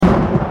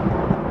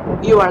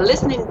You are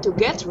listening to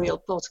Get Real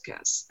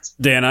Podcast.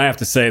 Dan, I have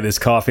to say, this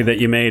coffee that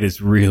you made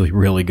is really,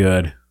 really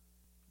good.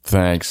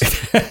 Thanks.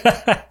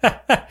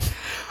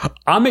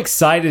 I'm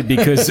excited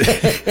because,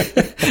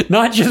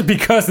 not just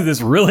because of this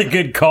really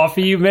good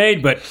coffee you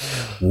made, but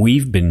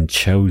we've been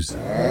chosen.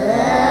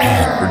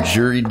 For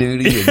jury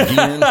duty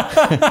again.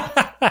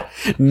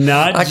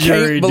 Not I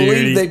jury can't believe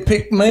duty. they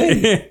picked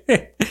me.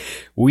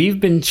 We've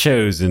been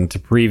chosen to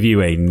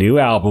preview a new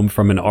album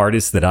from an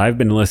artist that I've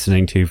been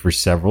listening to for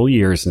several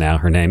years now.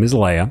 Her name is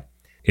Leah.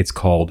 It's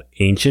called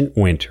Ancient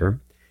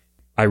Winter.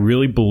 I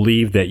really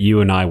believe that you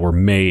and I were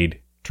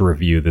made to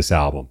review this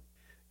album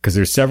because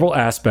there's several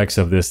aspects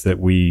of this that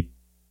we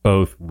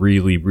both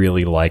really,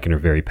 really like and are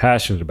very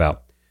passionate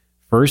about.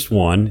 First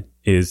one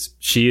is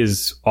she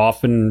is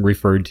often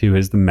referred to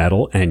as the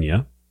metal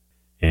Enya,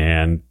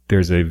 and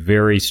there's a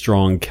very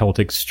strong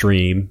Celtic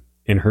stream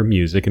in her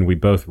music, and we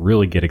both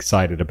really get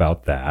excited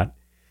about that.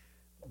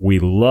 We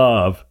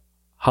love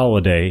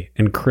holiday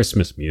and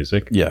Christmas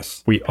music.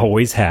 Yes. We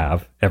always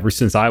have. Ever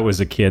since I was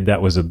a kid,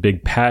 that was a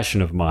big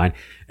passion of mine.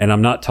 And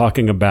I'm not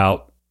talking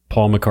about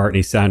Paul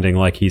McCartney sounding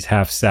like he's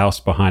half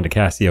soused behind a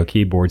Casio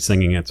keyboard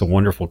singing "It's a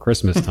Wonderful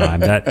Christmas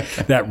Time."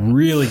 That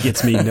really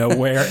gets me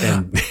nowhere.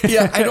 And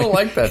Yeah, I don't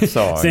like that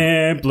song.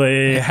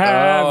 Simply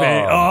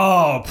having...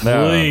 Oh,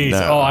 please.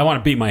 No. Oh, I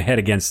want to beat my head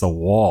against the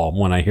wall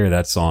when I hear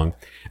that song.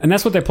 And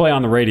that's what they play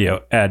on the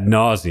radio ad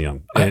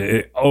nauseum,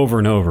 over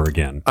and over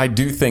again. I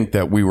do think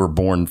that we were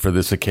born for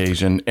this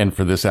occasion and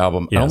for this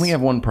album. Yes. I only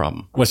have one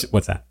problem. What's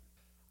that?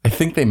 I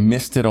think they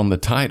missed it on the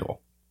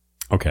title.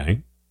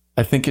 Okay.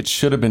 I think it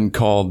should have been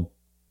called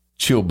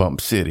Chill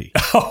Bump City.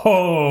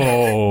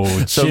 Oh,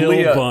 So Chill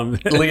Leah,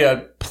 Bump.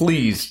 Leah,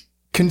 please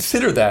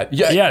consider that.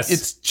 Yeah, Yes.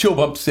 it's Chill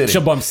Bump City.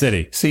 Chill Bump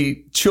City.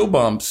 See, chill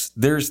bumps,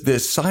 there's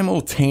this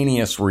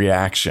simultaneous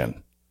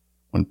reaction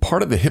when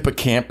part of the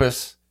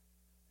hippocampus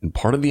and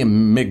part of the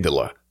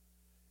amygdala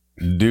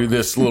do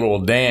this little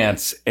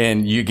dance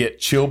and you get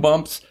chill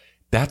bumps.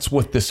 That's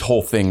what this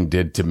whole thing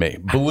did to me.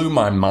 Blew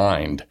my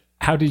mind.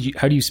 How do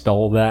you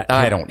spell that?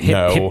 I don't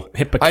know. I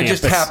Hippocampus.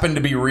 just happened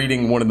to be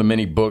reading one of the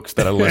many books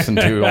that I listened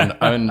to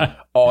on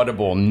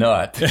Audible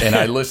Nut, and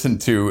I listened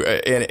to,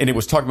 and it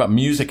was talking about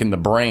music in the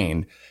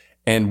brain.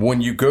 And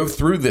when you go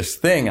through this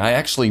thing, I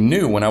actually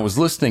knew when I was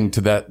listening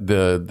to that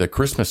the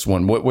Christmas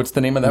one. What's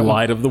the name of that one?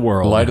 Light of the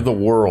World. Light of the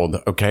World.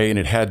 Okay, and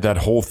it had that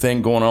whole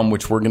thing going on,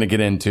 which we're going to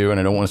get into, and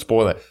I don't want to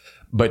spoil that.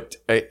 But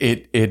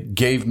it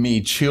gave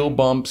me chill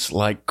bumps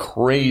like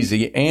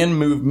crazy and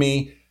moved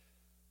me.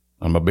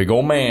 I'm a big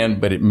old man,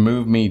 but it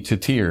moved me to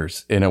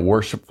tears in a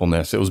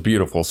worshipfulness. It was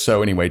beautiful.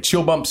 So anyway,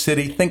 Chill Bump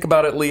City. Think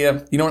about it,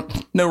 Leah. You know,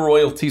 no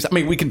royalties. I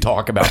mean, we can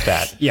talk about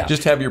that. Yeah.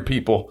 Just have your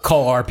people.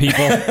 Call our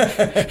people.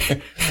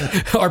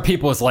 Our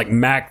people is like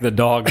Mac the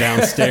dog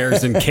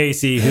downstairs and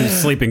Casey who's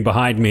sleeping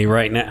behind me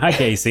right now. Hi,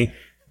 Casey.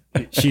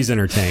 She's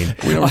entertained.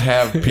 We don't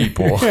have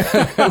people.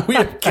 We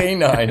have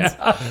canines.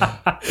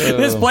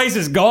 This place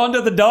has gone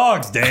to the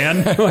dogs,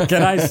 Dan. What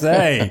can I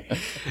say?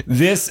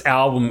 This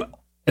album,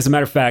 as a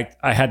matter of fact,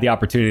 I had the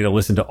opportunity to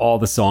listen to all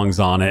the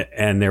songs on it,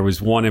 and there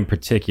was one in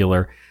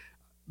particular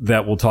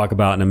that we'll talk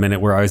about in a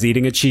minute where I was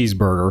eating a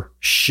cheeseburger.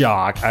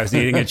 Shock. I was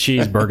eating a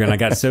cheeseburger, and I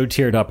got so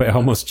teared up I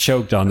almost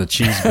choked on the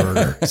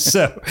cheeseburger.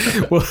 So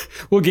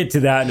we'll get to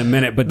that in a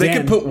minute. But They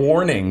Dan, could put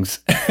warnings.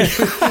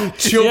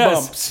 Chill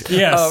bumps.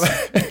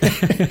 Yes.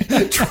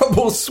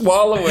 Trouble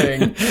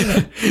swallowing.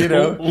 You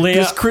know, Well, Leah-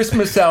 this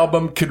Christmas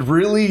album could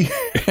really...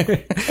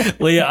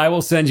 Leah, I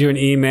will send you an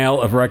email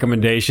of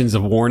recommendations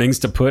of warnings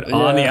to put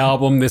on the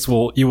album.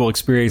 You will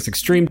experience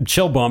extreme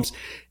chill bumps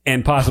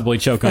and possibly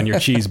choke on your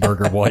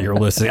cheeseburger while you're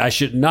listening. I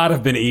should not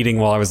have been eating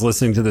while I was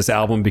listening to this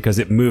album because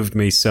it moved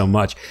me so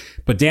much.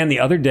 But Dan, the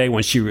other day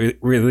when she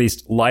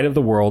released Light of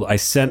the World, I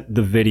sent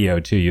the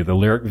video to you, the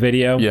lyric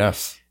video.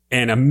 Yes.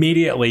 And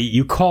immediately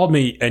you called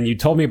me and you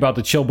told me about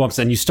the chill bumps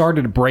and you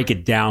started to break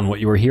it down, what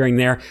you were hearing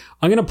there.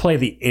 I'm going to play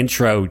the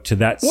intro to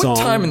that song. What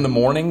time in the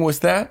morning was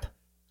that?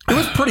 It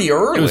was pretty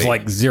early. It was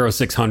like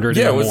 0600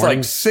 in the it was morning.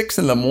 like 6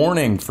 in the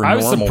morning for I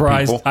was normal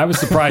surprised. people. I was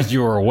surprised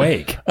you were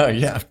awake. Oh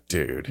yeah,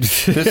 dude.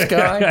 This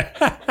guy.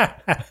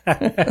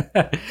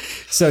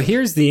 So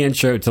here's the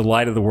intro to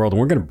Light of the World, and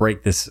we're going to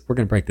break this. We're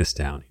going to break this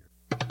down here.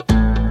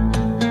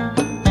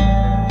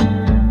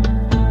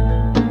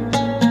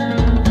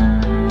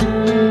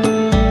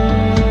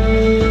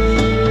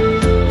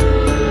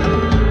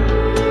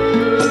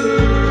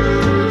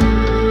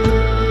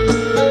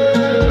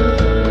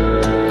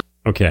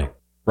 Okay,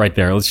 right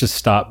there. Let's just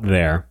stop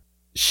there.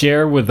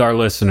 Share with our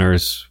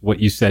listeners what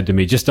you said to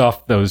me just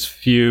off those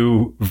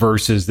few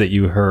verses that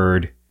you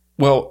heard.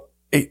 Well,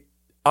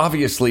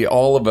 obviously,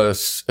 all of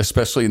us,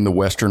 especially in the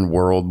Western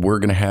world, we're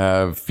going to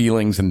have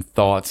feelings and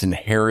thoughts and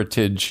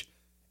heritage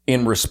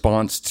in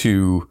response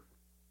to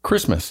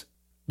Christmas,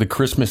 the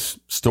Christmas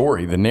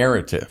story, the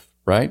narrative,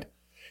 right?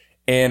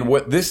 And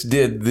what this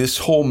did, this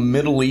whole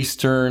Middle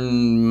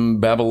Eastern,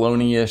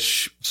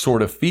 Babylonian-ish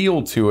sort of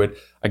feel to it,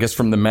 I guess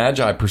from the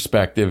Magi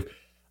perspective,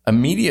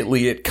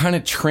 immediately it kind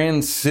of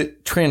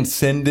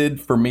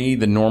transcended for me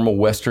the normal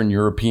Western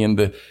European,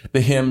 the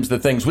hymns, the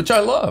things, which I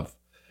love.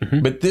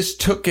 But this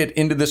took it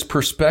into this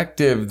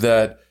perspective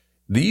that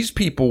these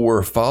people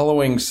were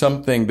following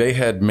something they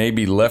had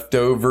maybe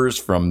leftovers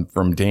from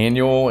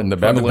Daniel and the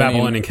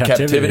Babylonian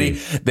captivity.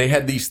 They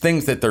had these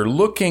things that they're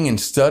looking and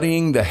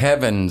studying the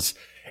heavens,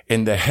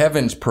 and the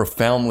heavens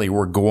profoundly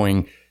were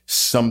going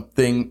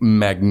something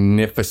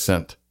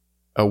magnificent,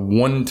 a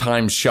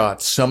one-time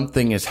shot.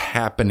 Something is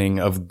happening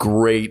of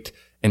great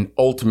and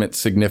ultimate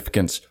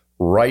significance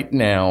right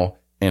now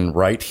and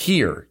right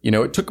here. You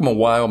know, it took them a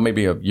while,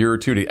 maybe a year or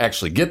two to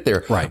actually get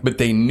there. Right. But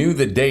they knew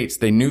the dates.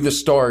 They knew the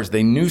stars.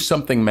 They knew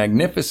something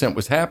magnificent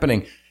was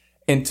happening.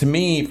 And to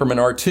me, from an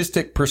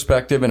artistic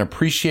perspective and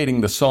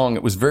appreciating the song,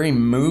 it was very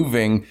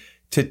moving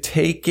to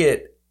take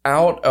it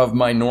out of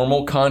my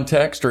normal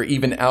context or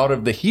even out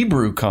of the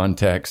Hebrew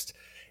context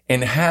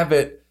and have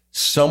it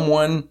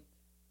someone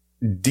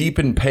deep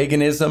in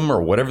paganism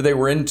or whatever they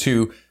were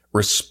into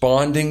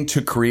responding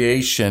to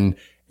creation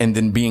and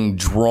then being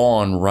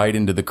drawn right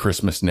into the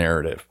Christmas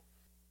narrative.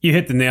 You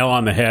hit the nail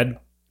on the head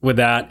with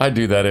that. I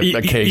do that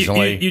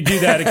occasionally. You do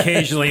that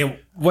occasionally. And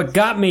what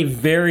got me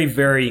very,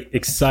 very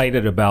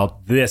excited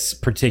about this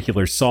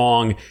particular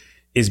song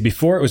is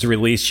before it was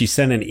released, she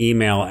sent an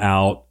email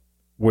out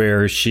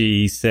where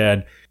she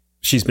said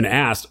she's been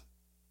asked,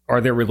 "Are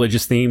there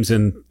religious themes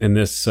in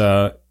this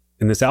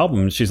album?"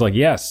 And she's like,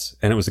 "Yes,"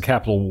 and it was a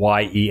capital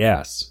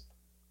Y-E-S,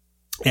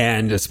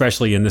 and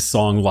especially in this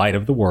song "Light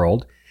of the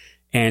World."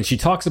 And she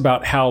talks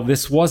about how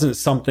this wasn't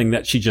something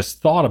that she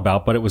just thought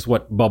about, but it was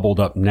what bubbled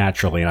up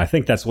naturally. And I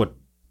think that's what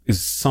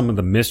is some of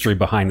the mystery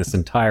behind this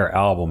entire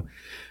album.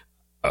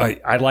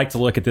 I like to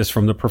look at this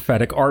from the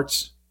prophetic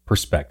arts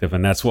perspective,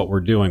 and that's what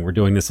we're doing. We're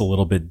doing this a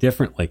little bit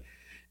differently.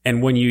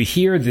 And when you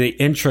hear the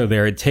intro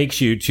there, it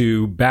takes you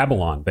to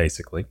Babylon,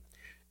 basically.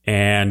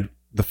 And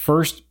the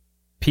first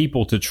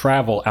people to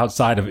travel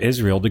outside of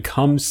Israel to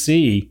come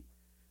see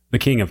the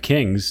King of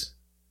Kings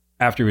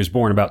after he was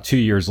born about 2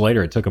 years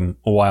later, it took him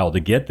a while to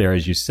get there,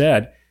 as you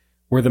said,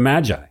 were the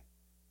Magi.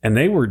 And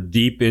they were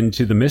deep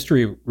into the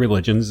mystery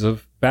religions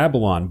of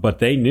Babylon, but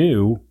they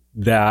knew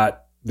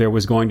that there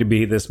was going to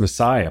be this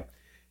Messiah.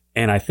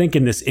 And I think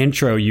in this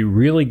intro, you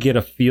really get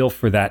a feel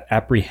for that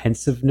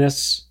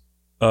apprehensiveness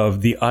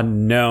of the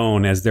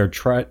unknown as they're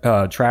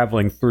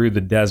traveling through the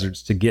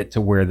deserts to get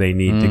to where they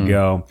need to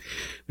go.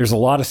 There's a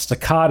lot of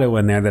staccato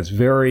in there that's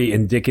very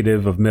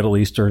indicative of Middle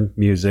Eastern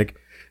music.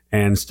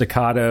 And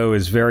staccato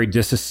is very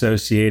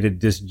disassociated,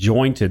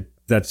 disjointed.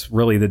 That's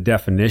really the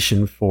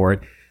definition for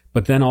it.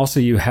 But then also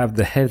you have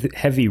the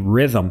heavy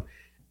rhythm.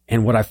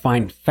 And what I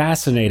find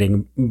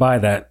fascinating by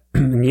that,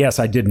 yes,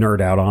 I did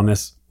nerd out on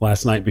this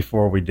last night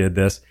before we did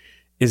this,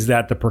 is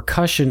that the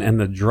percussion and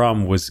the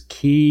drum was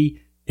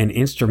key and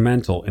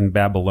instrumental in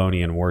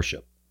Babylonian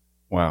worship.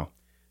 Wow.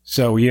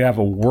 So you have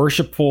a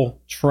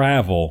worshipful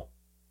travel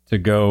to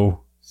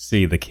go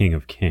see the King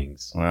of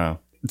Kings. Wow.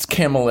 It's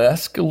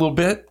camel-esque a little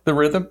bit, the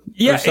rhythm.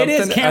 Yeah, it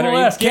is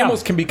camel-esque.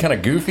 Camels can be kind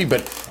of goofy,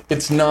 but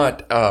it's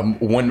not.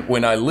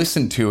 When I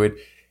listen to it,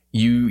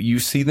 you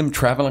see them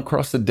traveling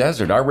across the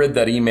desert. I read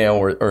that email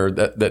or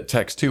that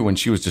text too when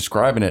she was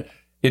describing it.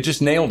 It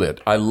just nailed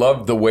it. I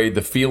love the way,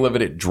 the feel of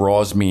it. It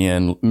draws me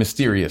in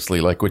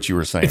mysteriously, like what you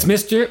were saying. It's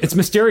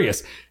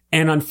mysterious.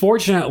 And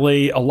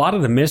unfortunately, a lot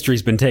of the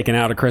mystery's been taken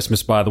out of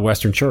Christmas by the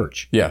Western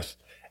Church. Yes.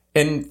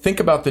 And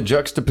think about the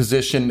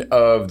juxtaposition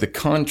of the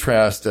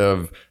contrast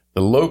of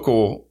the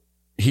local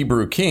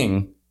Hebrew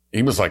king.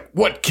 He was like,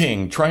 what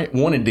king?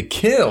 Wanted to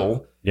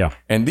kill. Yeah.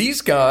 And these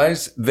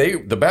guys,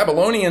 the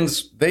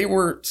Babylonians,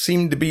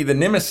 seemed to be the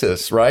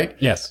nemesis, right?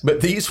 Yes.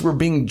 But these were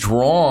being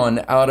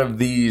drawn out of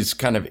these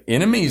kind of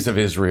enemies of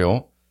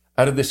Israel,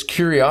 out of this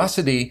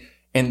curiosity,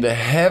 and the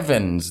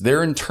heavens,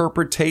 their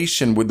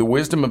interpretation with the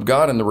wisdom of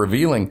God and the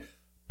revealing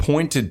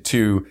pointed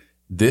to,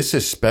 this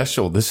is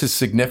special. This is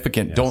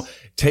significant. Yes. Don't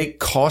take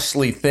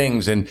costly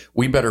things and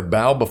we better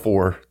bow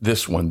before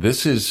this one.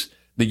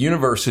 The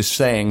universe is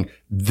saying,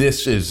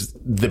 this is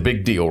the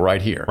big deal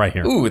right here. Right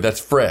here. Ooh, that's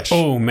fresh.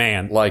 Oh,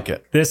 man. Like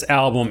it. This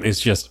album is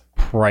just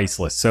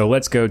priceless. So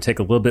let's go take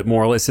a little bit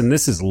more listen.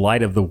 This is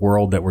Light of the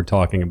World that we're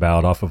talking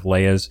about off of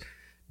Leia's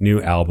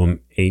new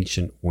album,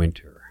 Ancient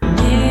Winter.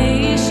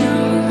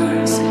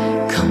 Nations,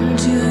 come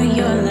to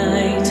your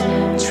light.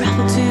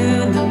 Travel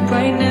to the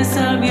brightness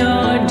of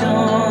your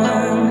dawn.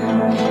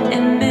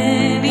 And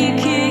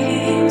many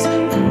kings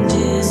from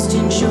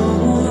distant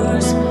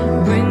shores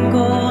bring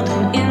gold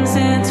and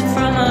incense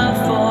from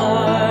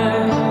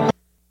afar.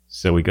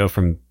 So we go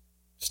from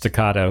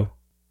staccato,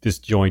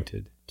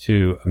 disjointed,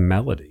 to a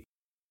melody.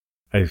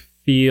 I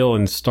feel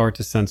and start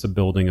to sense a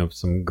building of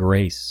some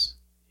grace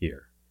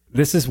here.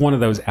 This is one of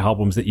those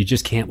albums that you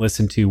just can't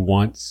listen to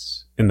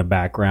once in the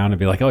background and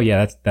be like, oh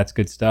yeah, that's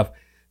good stuff.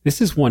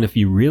 This is one, if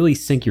you really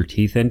sink your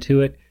teeth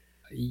into it,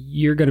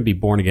 you're going to be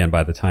born again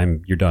by the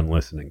time you're done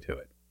listening to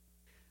it.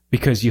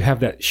 Because you have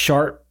that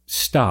sharp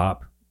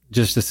stop,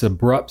 just this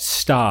abrupt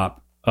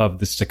stop of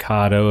the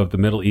staccato of the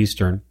Middle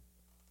Eastern,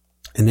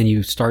 and then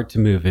you start to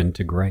move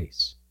into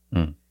grace.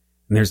 And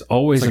there's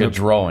always a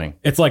drawing.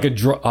 It's like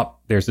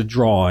there's a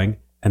drawing,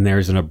 and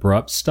there's an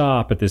abrupt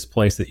stop at this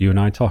place that you and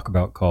I talk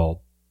about called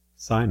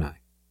Sinai.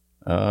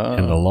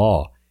 and the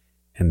law.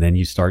 And then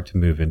you start to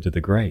move into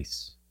the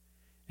grace.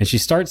 And she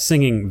starts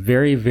singing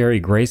very, very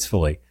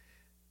gracefully.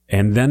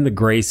 And then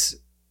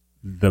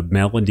the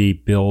melody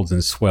builds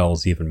and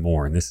swells even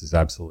more. And this is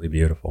absolutely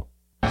beautiful.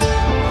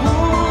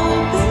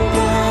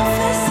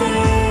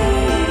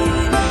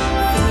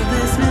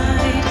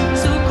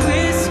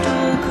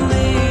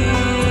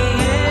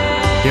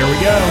 Here we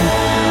go.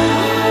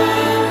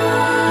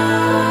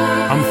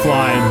 I'm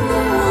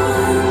flying.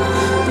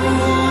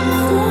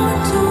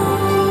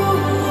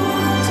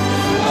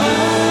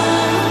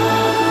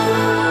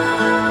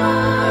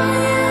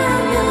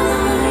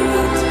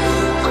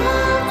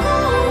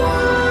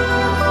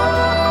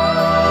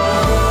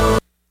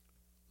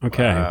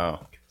 Okay.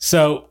 Wow.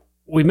 So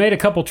we made a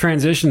couple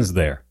transitions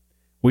there.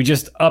 We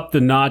just upped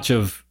the notch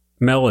of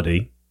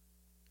melody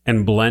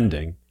and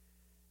blending,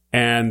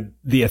 and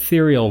the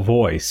ethereal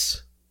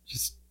voice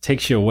just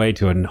takes you away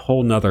to a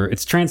whole nother,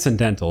 it's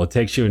transcendental. It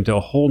takes you into a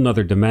whole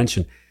nother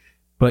dimension,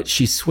 but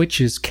she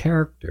switches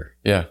character.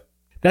 Yeah.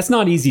 That's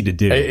not easy to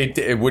do.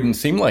 It wouldn't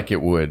seem like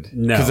it would.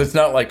 No. Because it's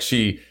not like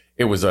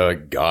it was a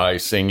guy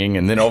singing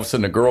and then all of a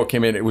sudden a girl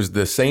came in. It was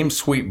the same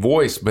sweet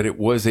voice, but it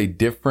was a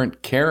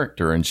different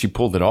character and she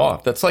pulled it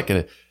off. That's like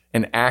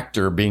an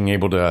actor being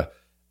able to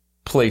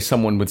play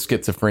someone with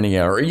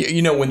schizophrenia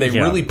or, when they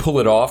really pull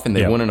it off and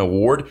they win an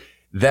award.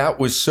 That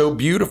was so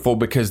beautiful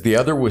because the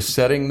other was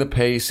setting the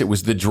pace. It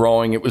was the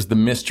drawing. It was the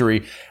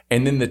mystery.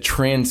 And then the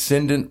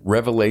transcendent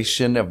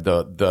revelation of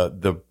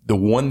the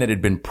one that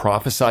had been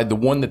prophesied, the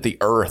one that the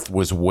earth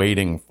was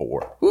waiting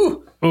for.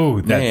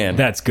 Ooh, man.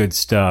 That's good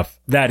stuff.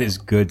 That is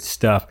good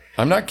stuff.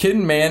 I'm not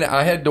kidding, man.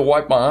 I had to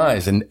wipe my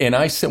eyes. And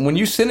I said, when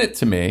you sent it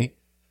to me,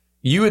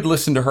 you had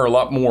listened to her a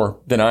lot more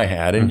than I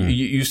had. And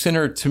you sent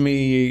her to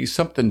me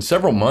something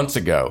several months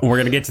ago. We're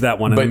going to get to that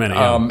one in a minute.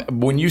 Yeah.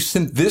 When you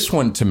sent this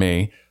one to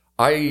me,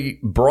 I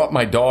brought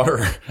my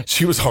daughter.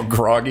 She was all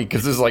groggy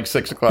because this is like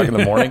 6 o'clock in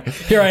the morning.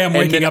 Here I am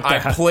waking up. I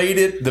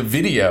played the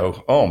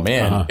video. Oh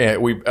man.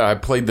 I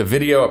played the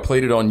video. I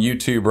played it on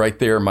YouTube right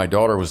there. My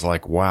daughter was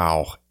like,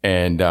 wow.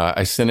 And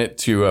I sent it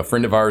to a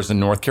friend of ours in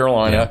North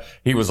Carolina. Yeah.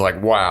 He was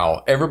like,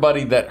 wow.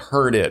 Everybody that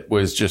heard it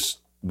was just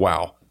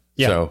wow.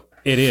 Yeah, so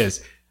it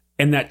is.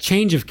 And that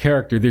change of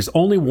character, there's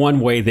only one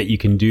way that you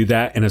can do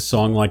that in a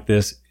song like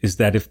this, is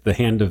that if the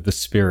hand of the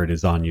Spirit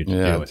is on you to do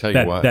it. I'll tell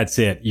you what. That's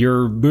it.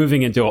 You're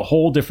moving into a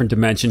whole different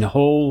dimension, a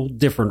whole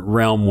different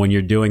realm when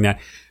you're doing that,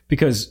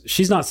 because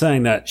she's not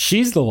saying that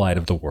she's the light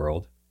of the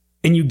world.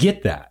 And you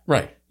get that.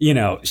 Right.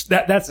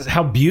 That's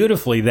how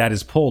beautifully that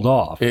is pulled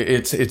off.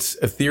 It's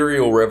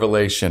ethereal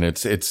revelation.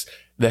 It's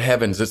the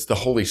heavens. It's the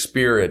Holy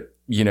Spirit,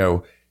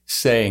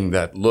 saying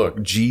that,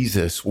 look,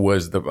 Jesus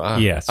was the...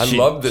 yes, I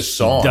love this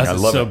song. Does I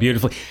love so it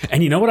beautifully.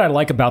 And you know what I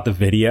like about the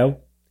video?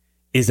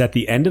 Is at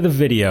the end of the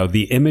video,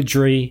 the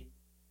imagery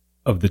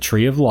of the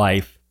tree of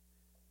life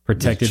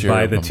protected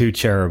by the two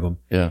cherubim.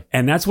 Yeah.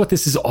 And that's what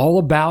this is all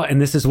about.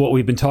 And this is what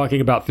we've been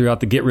talking about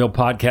throughout the Get Real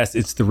podcast.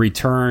 It's the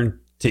return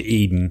to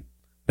Eden.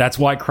 That's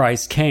why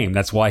Christ came.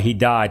 That's why he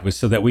died, was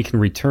so that we can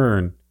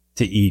return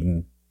to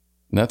Eden.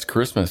 And that's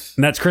Christmas.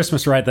 And that's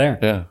Christmas right there.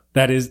 Yeah.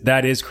 That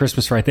is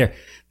Christmas right there.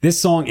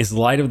 This song is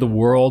Light of the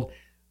World.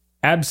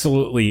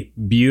 Absolutely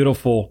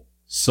beautiful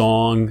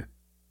song.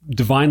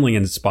 Divinely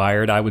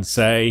inspired, I would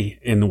say,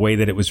 in the way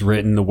that it was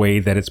written, the way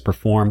that it's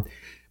performed.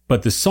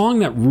 But the song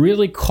that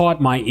really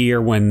caught my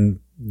ear when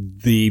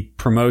the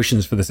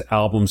promotions for this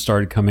album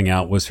started coming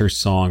out was her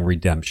song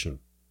Redemption.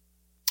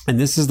 And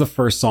this is the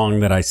first song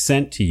that I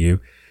sent to you.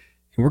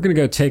 And we're going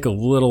to go take a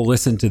little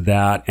listen to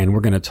that, and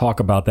we're going to talk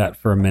about that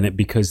for a minute,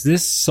 because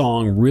this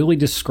song really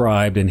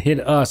described and hit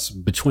us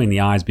between the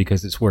eyes,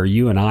 because it's where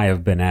you and I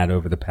have been at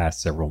over the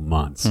past several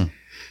months.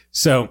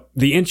 So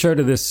the intro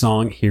to this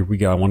song, here we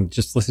go. I want to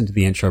just listen to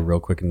the intro real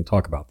quick and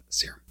talk about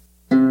this here.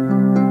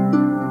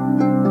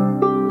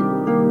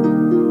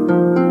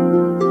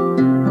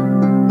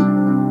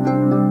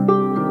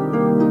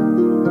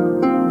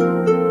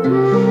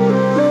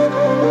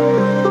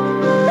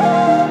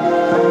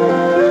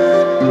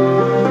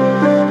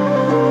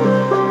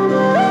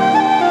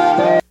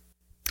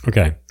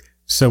 Okay,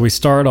 so we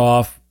start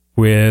off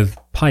with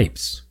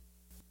pipes.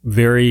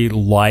 Very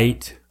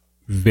light,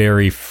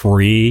 very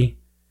free.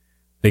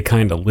 They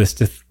kind of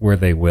listeth where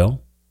they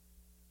will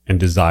and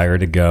desire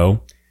to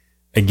go.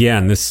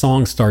 Again, this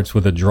song starts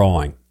with a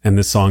drawing, and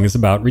this song is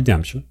about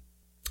redemption.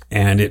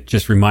 And it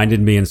just reminded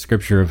me in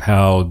scripture of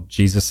how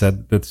Jesus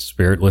said that the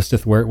Spirit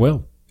listeth where it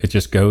will. It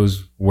just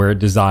goes where it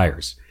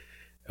desires.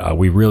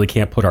 We really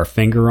can't put our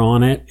finger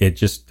on it. It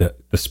just, the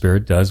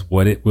Spirit does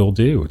what it will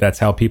do. That's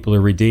how people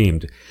are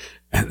redeemed.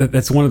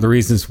 That's one of the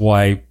reasons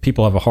why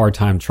people have a hard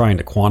time trying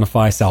to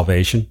quantify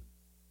salvation,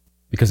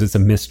 because it's a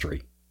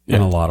mystery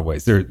in a lot of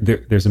ways.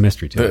 There's a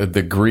mystery to it.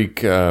 The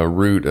Greek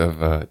root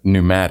of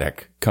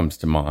pneumatic comes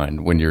to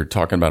mind when you're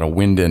talking about a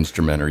wind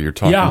instrument, or you're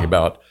talking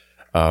about,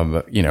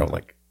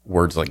 like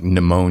words like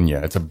pneumonia.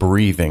 It's a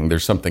breathing.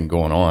 There's something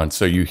going on.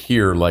 So you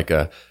hear like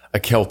a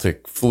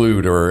Celtic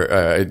flute or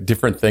a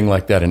different thing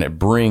like that, and it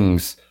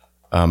brings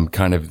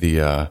kind of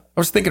the I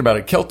was thinking about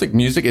it. Celtic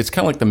music, it's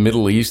kind of like the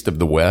Middle East of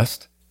the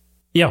West.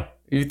 Yeah.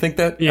 You think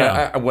that?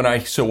 Yeah. When I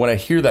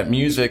hear that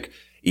music,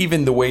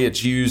 even the way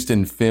it's used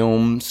in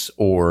films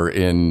or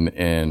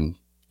in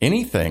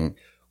anything,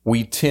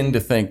 we tend to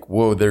think,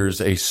 whoa,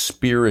 there's a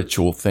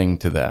spiritual thing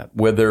to that.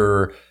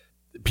 Whether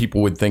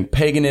people would think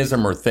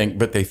paganism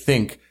but they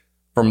think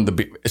from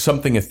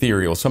something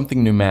ethereal,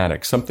 something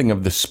pneumatic, something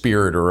of the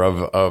spirit or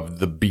of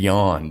the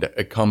beyond.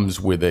 It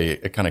comes with a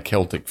kind of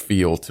Celtic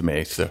feel to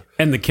me. So,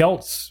 and the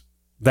Celts,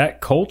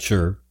 that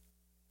culture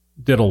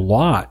did a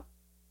lot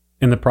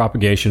in the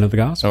propagation of the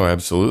gospel. oh,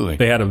 absolutely.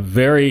 They had a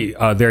very,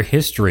 their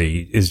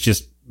history is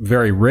just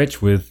very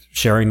rich with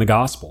sharing the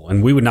gospel.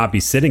 And we would not be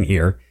sitting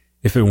here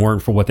if it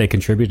weren't for what they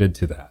contributed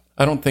to that.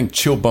 I don't think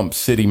Chill Bump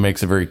City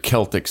makes a very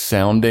Celtic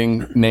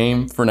sounding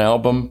name for an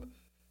album.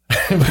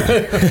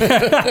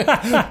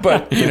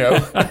 But, you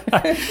know,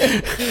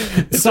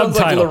 it sounds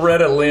like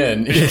Loretta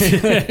Lynn.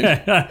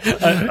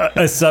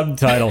 a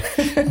subtitle.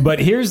 But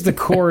here's the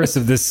chorus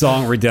of this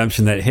song,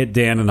 Redemption, that hit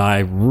Dan and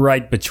I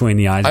right between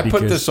the eyes. I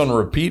put this on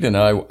repeat and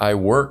I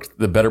worked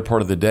the better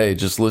part of the day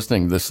just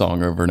listening to this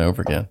song over and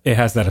over again. It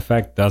has that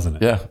effect, doesn't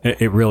it? Yeah.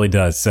 It really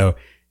does. So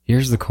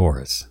here's the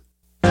chorus.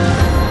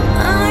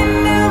 I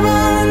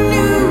never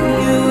knew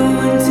you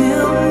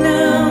until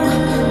now.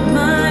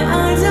 My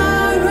eyes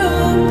are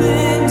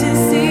open to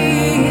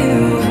see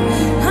you.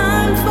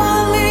 I'm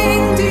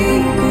falling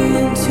deep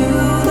into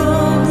the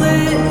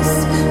bliss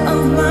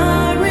of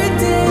my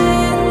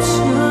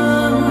redemption.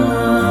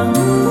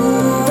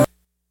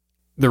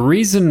 The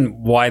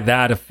reason why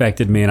that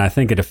affected me, and I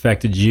think it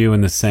affected you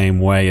in the same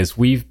way, is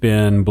we've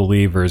been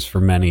believers for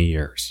many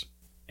years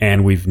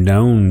and we've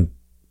known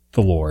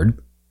the Lord,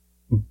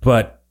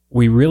 but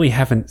we really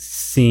haven't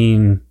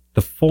seen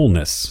the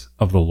fullness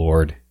of the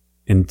Lord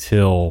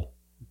until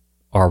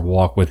our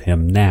walk with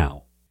him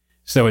now.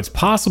 So it's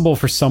possible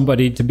for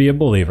somebody to be a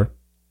believer,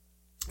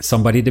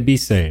 somebody to be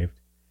saved,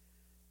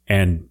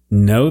 and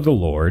know the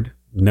Lord,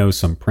 know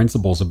some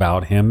principles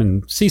about him,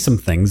 and see some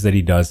things that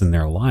he does in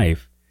their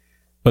life.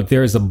 But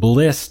there's a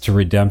bliss to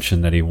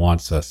redemption that he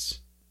wants us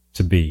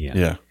to be in.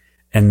 Yeah.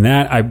 And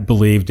that, I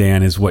believe,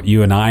 Dan, is what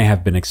you and I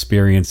have been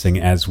experiencing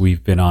as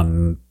we've been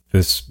on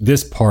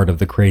this part of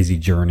the crazy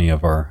journey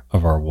of our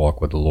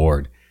walk with the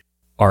Lord.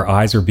 Our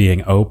eyes are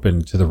being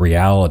opened to the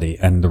reality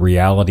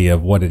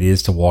of what it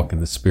is to walk in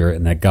the Spirit,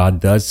 and that God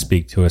does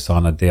speak to us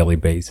on a daily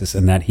basis,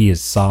 and that he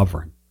is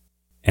sovereign,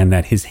 and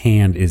that his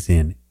hand is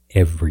in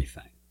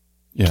everything.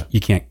 Yeah. You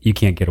can't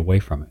get away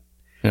from it.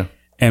 Yeah.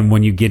 And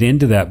when you get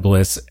into that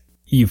bliss,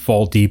 you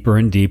fall deeper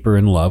and deeper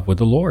in love with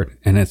the Lord.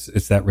 And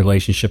it's that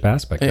relationship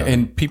aspect of it.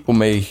 And people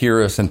may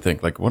hear us and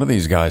think, like, what are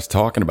these guys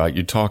talking about?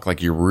 You talk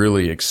like you're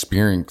really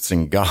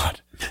experiencing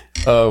God.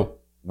 Oh,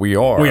 we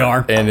are. We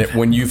are. And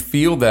when you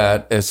feel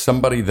that as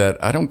somebody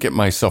that I don't get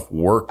myself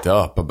worked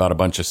up about a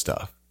bunch of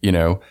stuff, you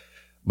know,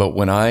 but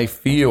when I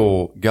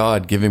feel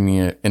God giving me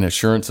an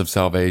assurance of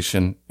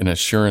salvation, an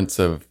assurance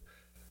of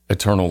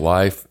eternal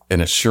life, an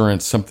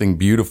assurance, something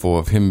beautiful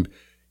of him,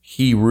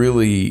 he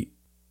really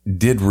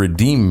did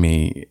redeem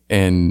me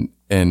and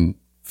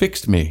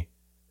fixed me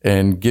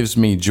and gives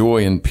me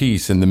joy and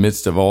peace in the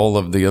midst of all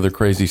of the other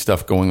crazy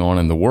stuff going on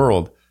in the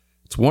world.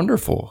 It's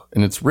wonderful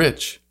and it's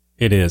rich.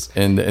 It is.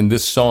 And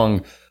this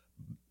song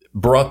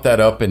brought that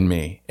up in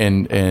me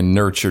and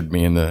nurtured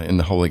me in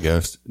the Holy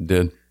Ghost. It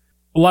did.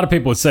 A lot of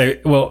people would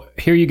say, well,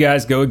 here you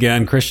guys go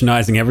again,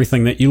 Christianizing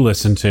everything that you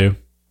listen to.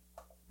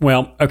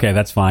 Well, okay,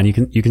 that's fine. You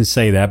can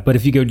say that. But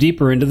if you go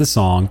deeper into the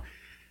song,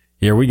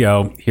 here we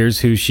go.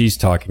 Here's who she's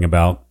talking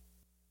about.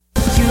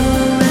 You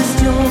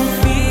rest your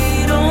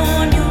feet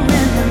on your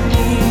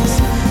enemies.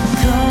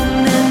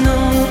 Come and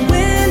the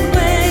wind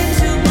waves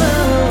to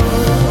blow.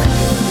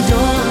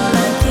 All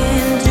I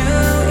can do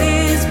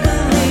is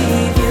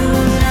believe you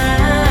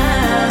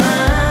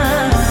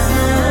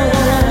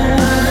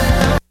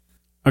now.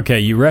 Okay,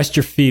 you rest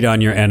your feet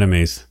on your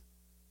enemies.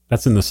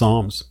 That's in the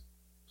Psalms.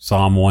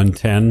 Psalm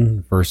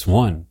 110, verse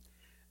 1.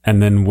 And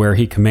then where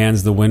he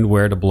commands the wind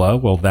where to blow,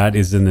 well, that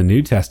is in the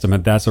New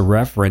Testament. That's a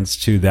reference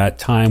to that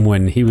time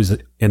when he was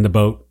in the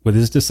boat with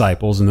his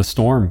disciples and the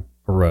storm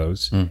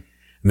arose. And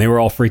they were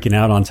all freaking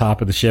out on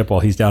top of the ship while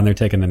he's down there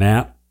taking a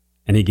nap.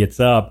 And he gets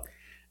up.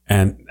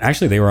 And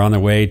actually, they were on their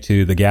way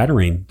to the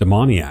Gadarene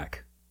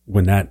demoniac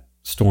when that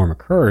storm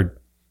occurred.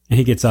 And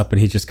he gets up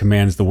and he just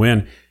commands the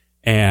wind.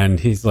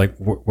 And he's like,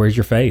 where's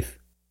your faith?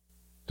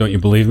 Don't you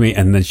believe me?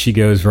 And then she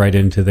goes right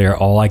into there.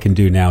 All I can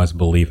do now is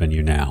believe in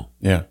you now.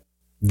 Yeah.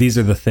 These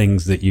are the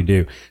things that you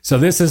do. So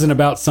this isn't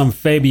about some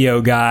Fabio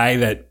guy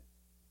that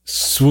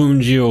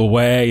swoons you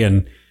away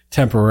and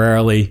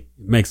temporarily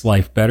makes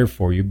life better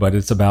for you, but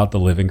it's about the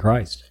living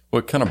Christ.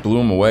 What kind of blew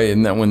him away?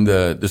 Isn't that when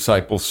the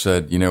disciples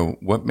said, you know,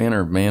 what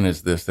manner of man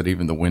is this that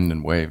even the wind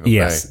and wave obey?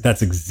 Yes,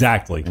 that's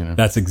exactly.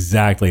 That's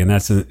exactly. And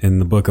that's in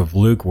the book of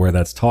Luke where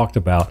that's talked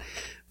about.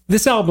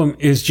 This album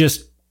is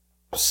just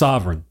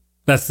sovereign.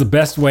 That's the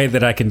best way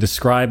that I can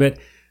describe it.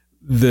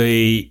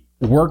 The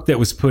work that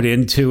was put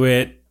into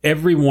it,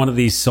 every one of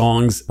these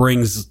songs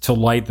brings to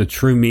light the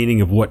true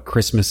meaning of what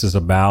Christmas is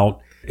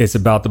about. It's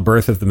about the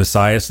birth of the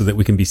Messiah so that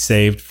we can be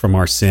saved from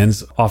our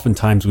sins.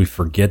 Oftentimes we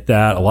forget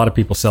that. A lot of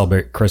people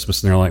celebrate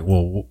Christmas and they're like,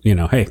 well,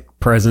 hey,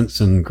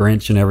 presents and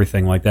Grinch and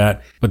everything like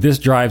that. But this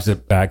drives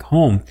it back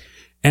home.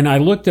 And I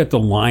looked at the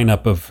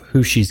lineup of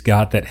who she's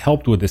got that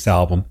helped with this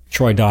album.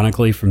 Troy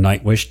Donockley from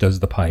Nightwish does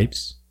the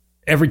pipes.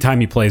 Every time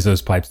he plays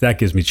those pipes, that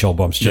gives me chill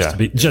bumps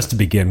just to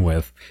begin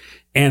with.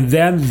 And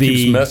then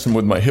Keeps messing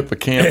with my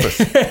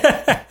hippocampus.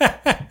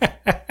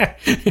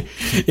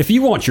 If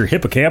you want your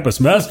hippocampus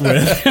messed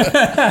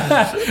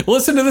with,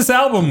 listen to this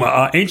album,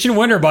 Ancient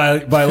Winter by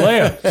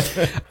Leah.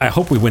 I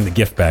hope we win the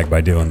gift bag by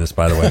doing this,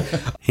 by the way.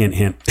 Hint,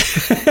 hint.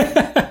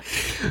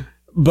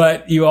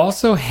 But you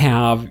also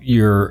have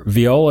your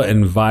viola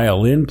and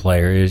violin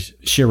player is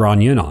Sharon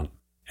Yunan.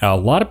 A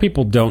lot of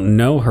people don't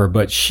know her,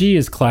 but she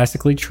is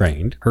classically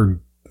trained. Her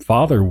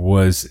father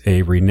was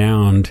a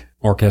renowned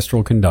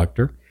orchestral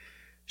conductor.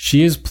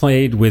 She has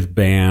played with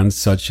bands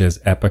such as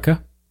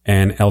Epica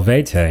and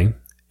Helvete.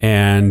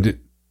 And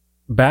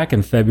back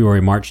in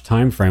February, March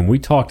timeframe, we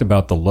talked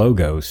about the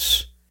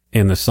logos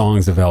in the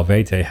songs of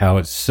Helvete, how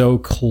it's so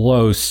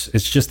close.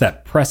 It's just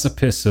that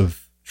precipice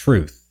of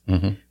truth.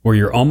 Where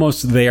you're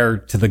almost there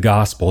to the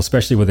gospel,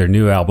 especially with their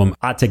new album,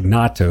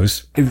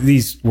 Atignatos.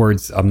 These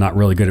words I'm not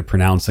really good at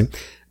pronouncing,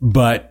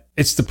 but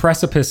it's the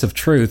precipice of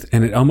truth,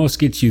 and it almost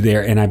gets you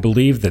there. And I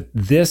believe that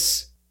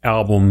this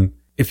album,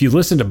 if you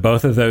listen to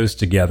both of those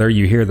together,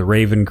 you hear the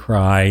raven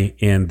cry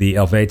in the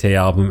Helvete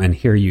album, and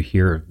here you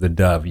hear the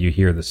dove, you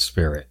hear the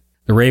spirit.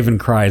 The raven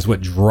cry is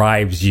what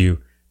drives you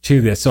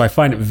to this. So I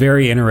find it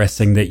very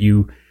interesting that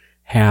you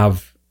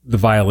have the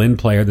violin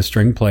player, the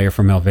string player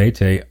from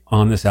Helvete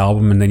on this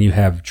album. And then you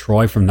have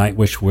Troy from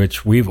Nightwish,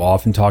 which we've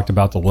often talked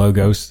about the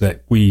logos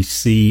that we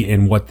see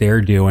in what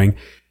they're doing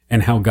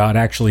and how God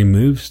actually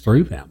moves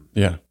through them.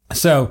 Yeah.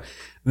 So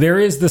there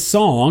is the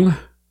song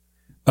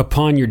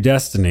Upon Your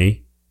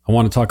Destiny. I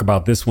want to talk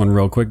about this one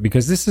real quick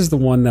because this is the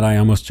one that I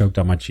almost choked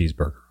on my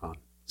cheeseburger on.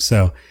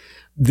 So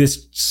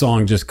this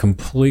song just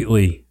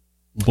completely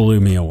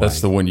blew me away.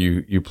 That's the one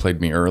you played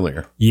me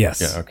earlier.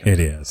 Yes, Yeah, okay. it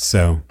is.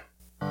 So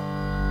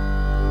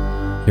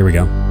here we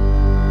go.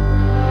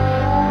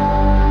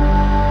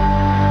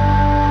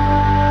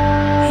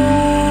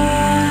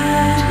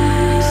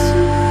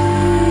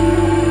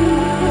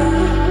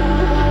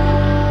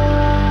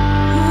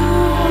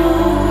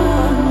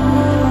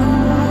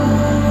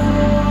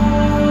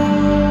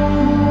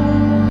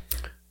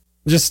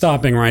 Just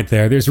stopping right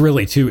there. There's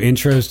really two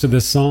intros to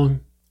this song.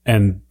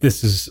 And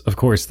this is, of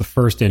course, the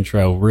first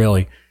intro,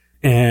 really.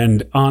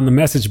 And on the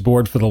message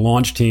board for the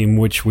launch team,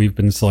 which we've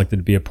been selected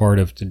to be a part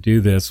of to do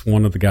this,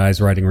 one of the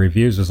guys writing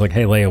reviews was like,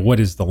 hey, Leah, what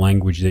is the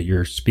language that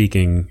you're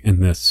speaking in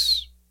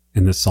this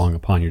song,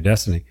 Upon Your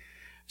Destiny?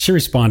 She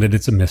responded,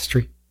 it's a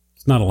mystery.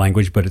 It's not a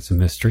language, but it's a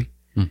mystery.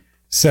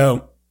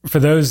 So for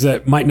those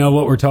that might know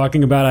what we're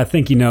talking about, I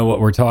think you know what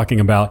we're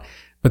talking about.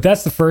 But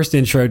that's the first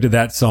intro to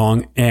that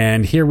song.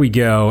 And here we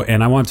go.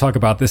 And I want to talk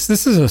about this.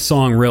 This is a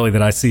song really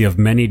that I see of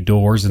many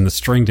doors, and the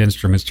stringed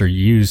instruments are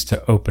used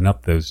to open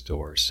up those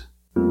doors.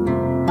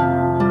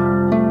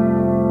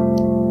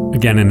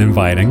 Again, and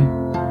inviting.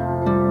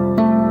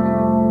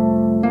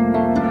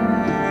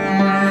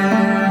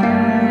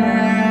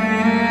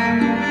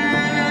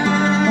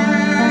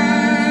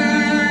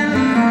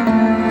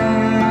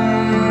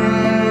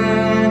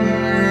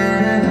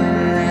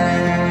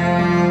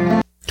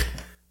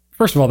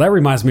 First of all, that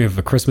reminds me of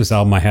a Christmas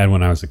album I had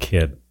when I was a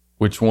kid.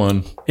 Which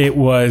one? It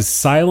was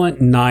Silent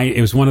Night.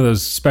 It was one of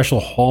those special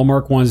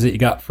Hallmark ones that you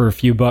got for a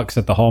few bucks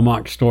at the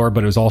Hallmark store,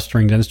 but it was all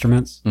stringed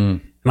instruments.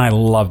 And I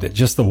loved it.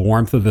 Just the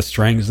warmth of the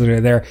strings that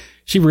are there.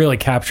 She really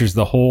captures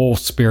the whole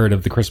spirit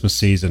of the Christmas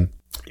season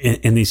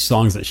in these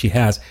songs that she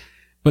has.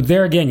 But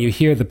there again, you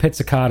hear the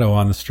pizzicato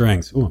on the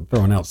strings. Ooh, I'm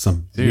throwing out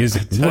some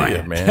music. I tell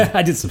you, man.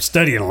 I did some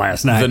studying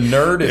last night. The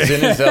nerd is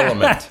in his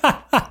element.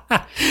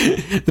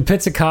 The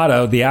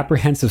pizzicato, the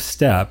apprehensive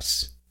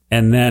steps.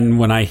 And then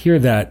when I hear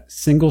that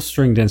single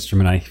stringed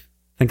instrument, I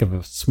think of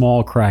a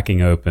small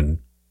cracking open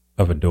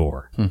of a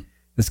door.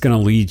 That's going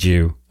to lead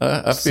you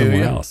I feel somewhere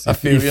you. else. I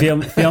feel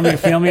you.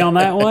 Feel me on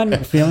that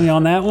one? Feel me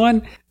on that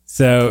one?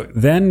 So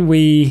then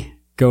we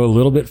go a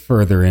little bit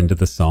further into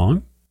the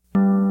song.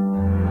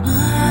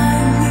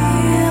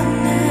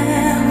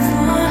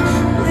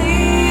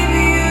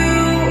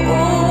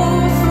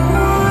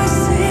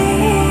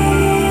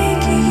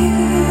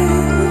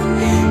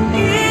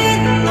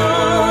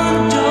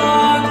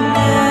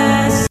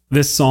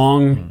 This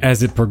song,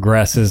 as it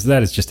progresses,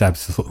 that is just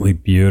absolutely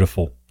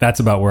beautiful. That's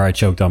about where I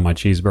choked on my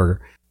cheeseburger.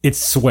 It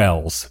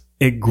swells.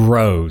 It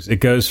grows. It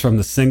goes from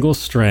the single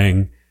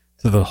string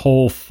to the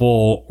whole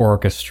full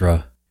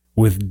orchestra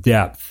with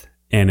depth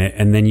in it.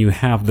 And then you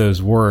have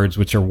those words,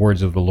 which are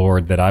words of the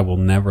Lord, that I will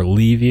never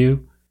leave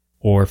you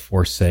or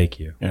forsake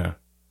you. Yeah.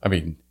 I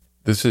mean,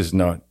 this is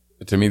not,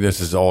 to me, this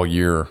is all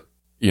year.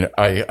 You know,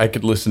 I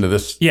could listen to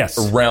this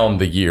around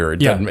the year. It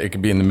doesn't. It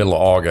could be in the middle of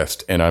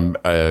August, and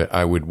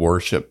I would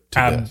worship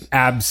to this.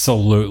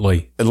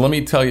 Absolutely. And let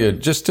me tell you,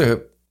 just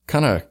to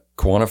kind of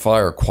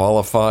quantify or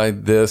qualify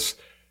this,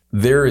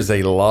 there is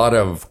a lot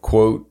of,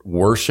 quote,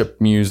 worship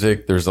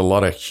music. There's a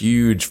lot of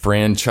huge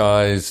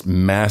franchise,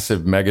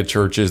 massive mega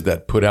churches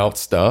that put out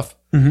stuff.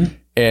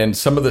 And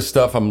some of the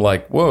stuff I'm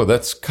like, whoa,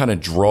 that's kind of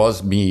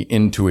draws me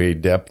into a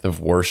depth of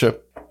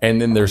worship.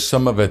 And then there's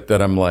some of it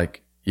that I'm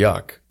like,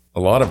 yuck, a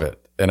lot of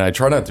it. And I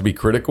try not to be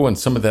critical. And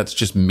some of that's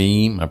just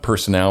me, my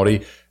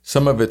personality.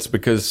 Some of it's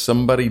because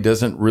somebody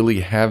doesn't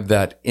really have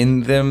that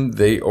in them.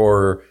 They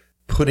are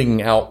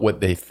putting out what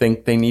they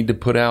think they need to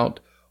put out,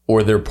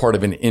 or they're part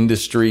of an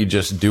industry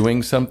just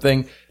doing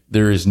something.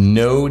 There is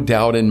no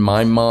doubt in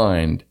my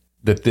mind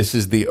that this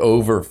is the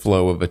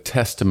overflow of a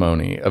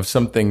testimony of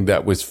something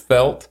that was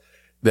felt,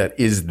 that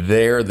is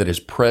there, that is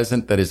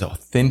present, that is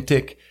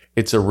authentic.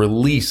 It's a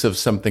release of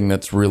something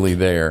that's really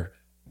there.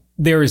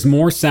 There is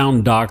more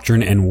sound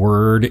doctrine and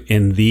word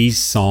in these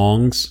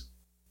songs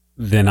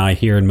than I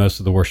hear in most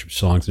of the worship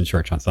songs in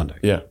church on Sunday.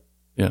 Yeah.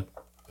 Yeah.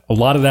 A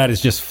lot of that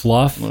is just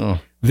fluff.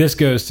 This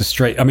goes to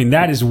straight. I mean,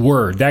 that is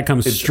word. That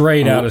comes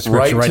straight out of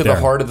Scripture right to there.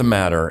 the heart of the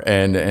matter.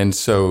 And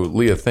so,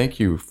 Leah, thank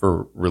you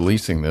for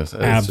releasing this.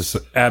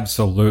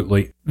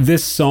 Absolutely.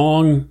 This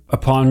song,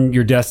 Upon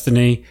Your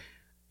Destiny,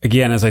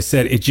 again, as I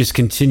said, it just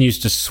continues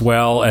to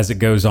swell as it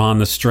goes on.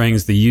 The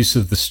strings, the use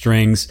of the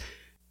strings,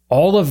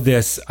 all of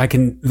this,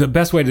 the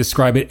best way to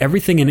describe it,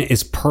 everything in it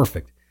is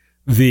perfect.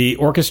 The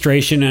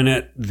orchestration in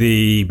it,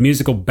 the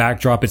musical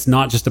backdrop, it's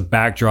not just a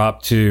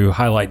backdrop to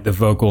highlight the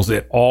vocals.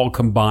 It all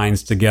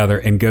combines together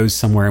and goes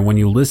somewhere. And when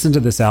you listen to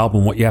this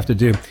album, what you have to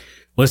do,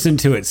 listen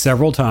to it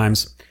several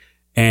times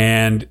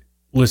and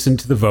listen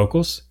to the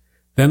vocals,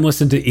 then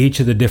listen to each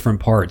of the different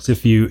parts.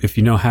 If you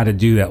know how to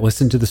do that,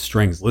 listen to the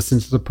strings,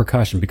 listen to the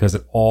percussion, because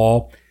it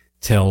all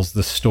tells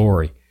the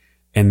story.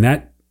 And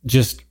that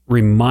just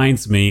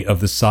reminds me of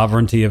the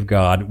sovereignty of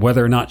God,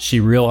 whether or not she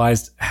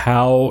realized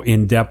how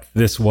in depth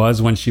this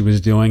was when she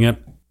was doing it,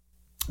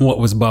 what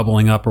was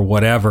bubbling up or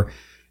whatever.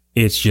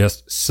 It's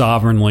just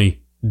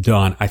sovereignly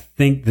done. I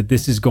think that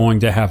this is going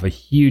to have a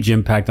huge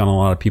impact on a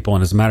lot of people.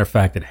 And as a matter of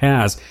fact, it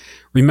has.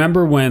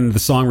 Remember when the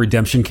song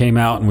Redemption came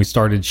out and we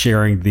started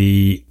sharing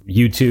the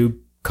YouTube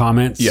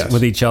comments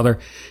with each other?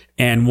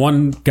 And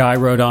one guy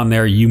wrote on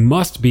there, "You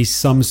must be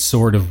some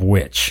sort of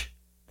witch.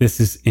 This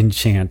is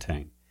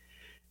enchanting."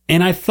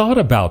 And I thought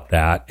about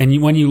that.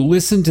 And when you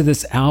listen to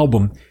this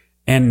album,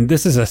 and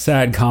this is a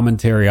sad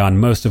commentary on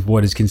most of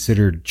what is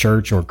considered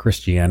church or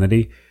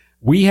Christianity,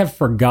 we have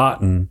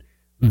forgotten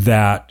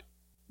that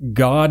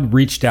God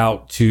reached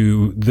out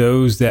to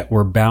those that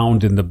were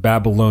bound in the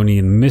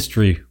Babylonian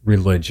mystery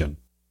religion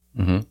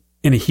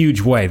in a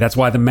huge way. That's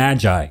why the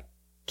Magi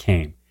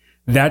came.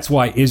 That's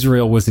why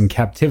Israel was in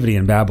captivity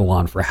in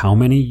Babylon for how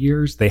many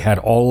years? They had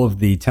all of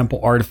the temple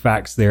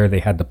artifacts there. They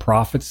had the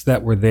prophets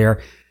that were there.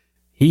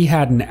 He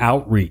had an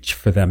outreach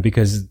for them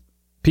because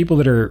people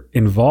that are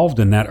involved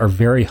in that are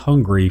very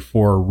hungry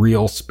for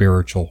real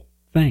spiritual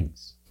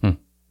things.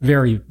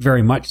 Very,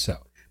 very much so.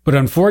 But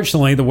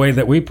unfortunately, the way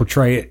that we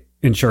portray it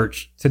in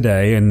church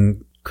today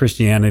and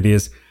Christianity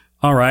is,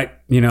 all right,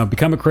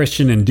 become a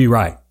Christian and do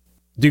right.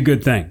 Do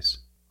good things,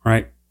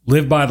 right?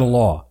 Live by the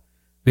law.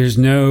 There's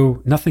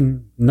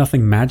nothing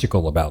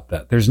magical about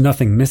that. There's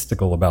nothing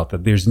mystical about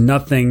that. There's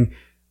nothing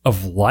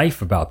of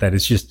life about that.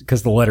 It's just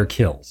because the letter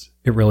kills.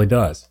 It really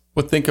does.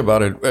 Well, think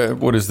about it.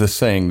 What is this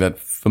saying? That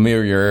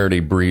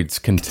familiarity breeds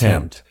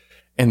contempt.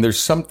 And there's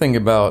something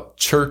about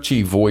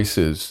churchy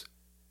voices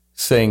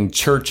saying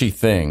churchy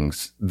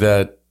things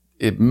that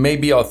it may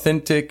be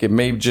authentic. It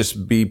may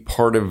just be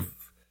part of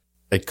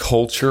a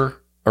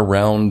culture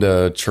around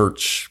a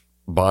church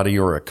body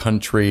or a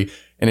country.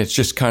 And it's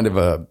just kind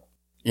of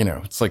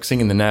it's like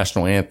singing the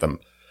national anthem,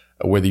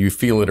 whether you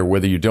feel it or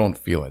whether you don't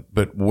feel it.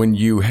 But when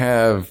you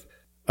have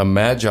a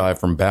Magi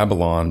from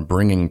Babylon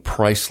bringing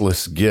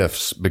priceless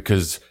gifts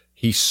because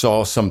he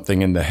saw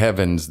something in the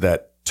heavens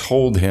that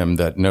told him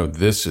that, no,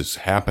 this is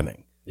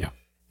happening. Yeah.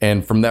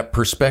 And from that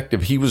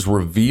perspective, he was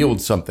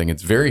revealed something.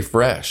 It's very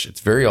fresh. It's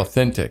very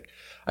authentic.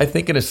 I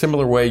think in a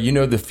similar way,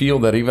 the feel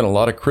that even a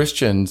lot of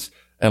Christians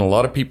and a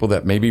lot of people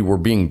that maybe were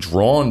being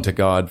drawn to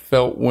God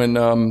felt when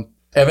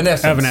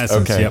Evanescence.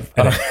 Okay.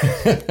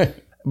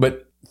 Yep.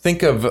 But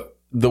think of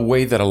the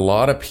way that a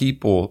lot of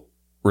people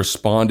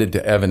responded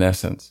to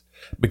Evanescence,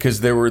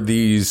 because there were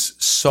these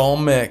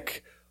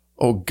psalmic,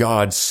 "Oh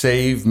God,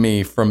 save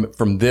me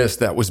from this,"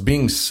 that was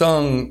being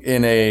sung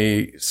in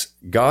a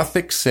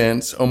Gothic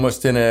sense,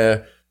 almost in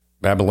a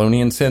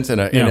Babylonian sense, in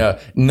a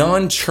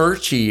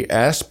non-churchy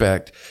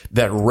aspect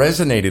that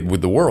resonated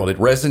with the world. It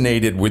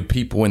resonated with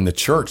people in the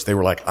church. They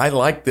were like, "I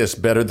like this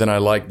better than I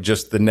like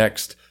just the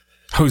next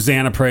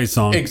Hosanna praise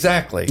song."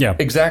 Exactly. Yeah.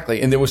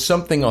 Exactly. And there was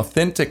something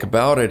authentic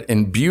about it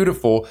and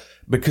beautiful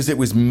because it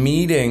was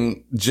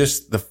meeting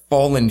just the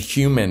fallen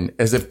human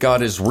as if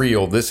God is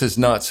real. This is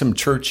not some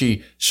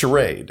churchy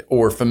charade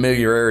or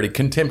familiarity,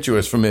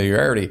 contemptuous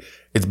familiarity.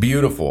 It's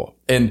beautiful.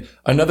 And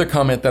another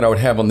comment that I would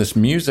have on this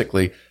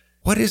musically,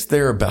 what is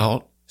there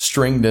about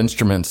stringed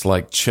instruments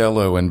like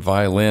cello and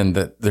violin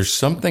that there's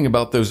something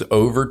about those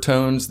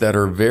overtones that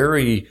are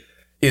very,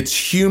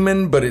 it's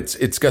human, but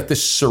it's got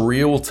this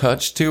surreal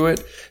touch to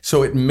it.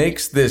 So it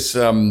makes this,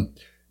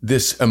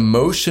 this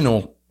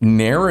emotional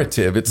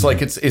narrative. It's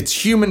like it's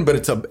human, but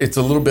it's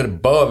a little bit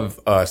above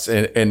us.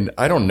 And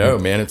I don't know,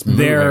 man. It's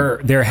moving.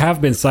 There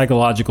have been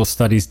psychological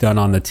studies done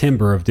on the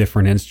timbre of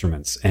different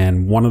instruments,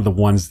 and one of the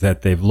ones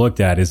that they've looked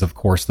at is, of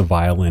course, the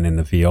violin and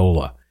the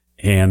viola.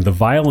 And the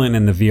violin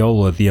and the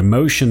viola, the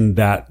emotion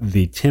that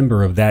the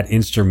timbre of that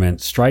instrument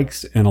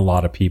strikes in a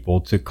lot of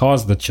people to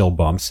cause the chill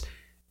bumps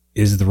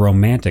is the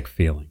romantic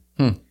feeling.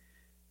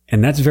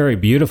 And that's very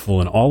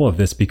beautiful in all of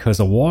this, because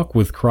a walk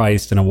with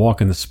Christ and a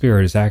walk in the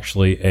Spirit is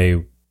actually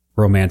a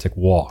romantic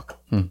walk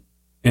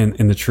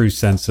in the true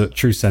sense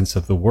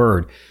of the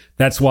word.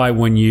 That's why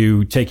when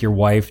you take your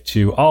wife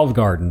to Olive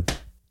Garden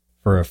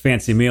for a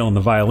fancy meal and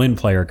the violin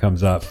player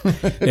comes up. Do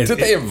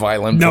they have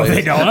violin No, players?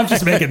 they don't. I'm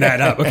just making that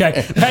up.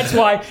 Okay.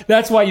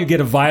 That's why you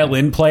get a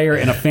violin player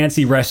in a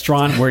fancy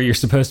restaurant where you're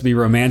supposed to be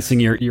romancing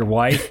your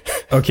wife.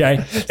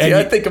 Okay. See,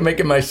 I think of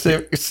making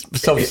myself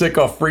sick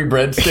off free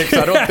breadsticks.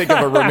 I don't think of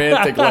a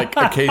romantic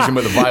occasion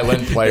with a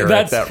violin player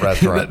at that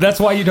restaurant.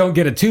 That's why you don't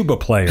get a tuba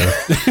player.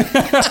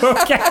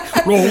 Okay.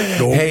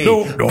 Hey,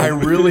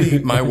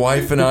 my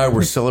wife and I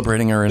were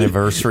celebrating our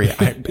anniversary.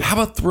 How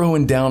about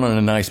throwing down on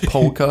a nice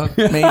polka,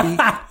 maybe?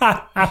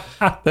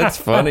 That's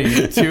funny.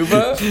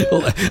 Tuba?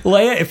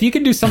 Leia, if you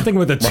can do something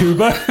with a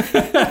tuba.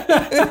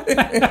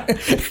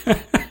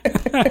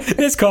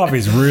 This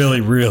coffee's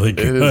really, really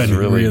good. It is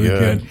really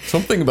good.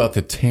 Something about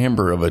the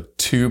timbre of a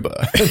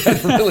tuba.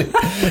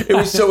 It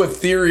was so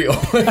ethereal.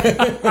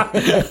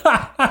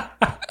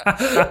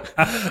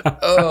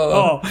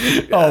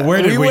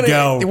 Where did we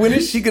go? When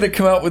is she going to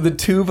come out with a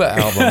tuba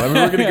album? I mean,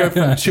 we're going to go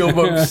from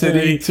Chillbump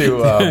City to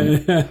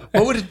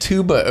what would a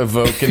tuba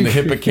evoke in the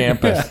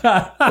hippocampus?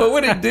 What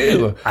would it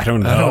do? I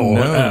don't know,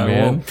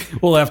 man.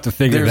 We'll have to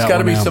figure There's that got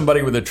to one be out.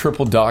 somebody with a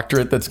triple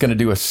doctorate that's going to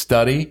do a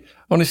study.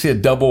 I want to see a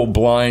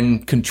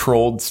double-blind,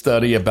 controlled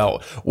study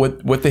about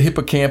what the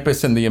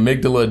hippocampus and the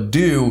amygdala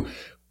do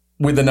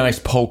with a nice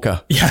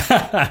polka.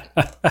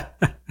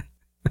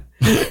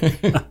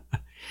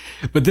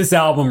 But this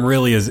album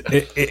really is,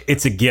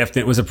 it's a gift.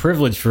 It was a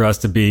privilege for us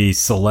to be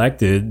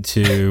selected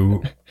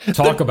to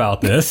talk about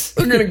this.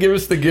 They're going to give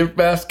us the gift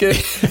basket,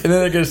 and then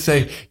they're going to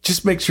say,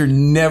 just make sure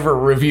never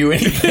review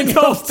anything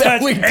else that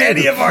Touch we do.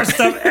 any of our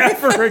stuff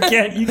ever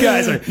again. You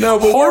guys are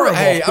horrible.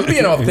 Hey, I'm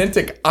being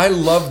authentic. I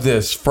love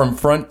this from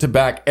front to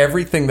back.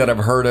 Everything that I've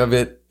heard of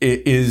it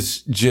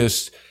is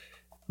just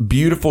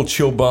beautiful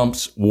chill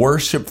bumps,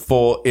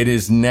 worshipful. It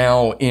is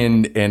now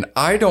in, and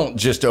I don't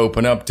just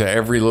open up to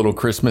every little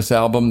Christmas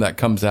album that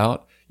comes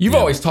out. You've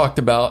always talked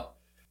about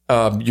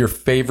your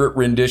favorite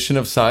rendition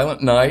of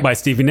Silent Night By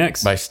Stevie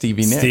Nicks.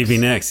 Stevie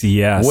Nicks,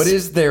 yes. What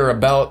is there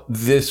about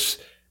this,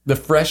 the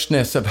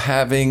freshness of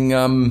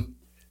having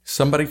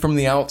somebody from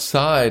the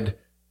outside?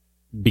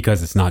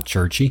 Because it's not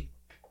churchy.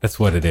 That's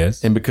what it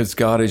is. And because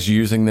God is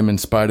using them in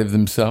spite of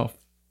themselves.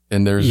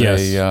 And there's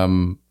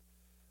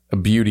a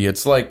beauty.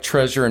 It's like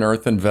treasure in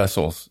earthen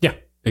vessels. Yeah,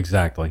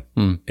 exactly.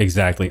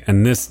 Exactly.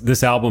 And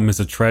this album is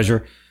a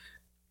treasure.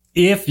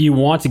 If you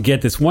want to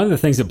get this, one of the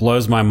things that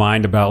blows my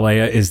mind about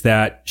Leia is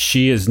that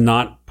she is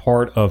not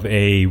part of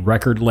a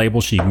record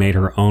label. She made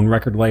her own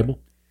record label.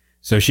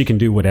 So she can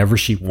do whatever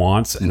she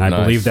wants. And I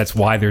believe that's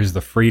why there's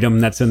the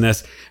freedom that's in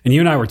this. And you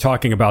and I were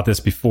talking about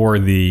this before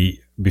we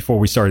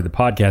started the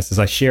podcast, as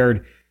I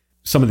shared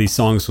some of these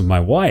songs with my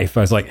wife.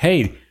 I was like,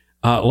 hey,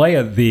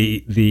 Leia,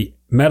 the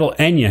Metal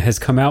Enya has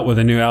come out with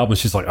a new album.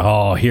 She's like,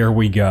 oh, here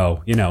we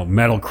go.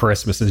 Metal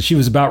Christmas. And she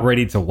was about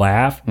ready to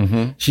laugh.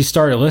 Mm-hmm. She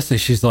started listening.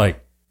 She's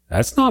like,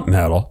 that's not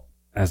metal.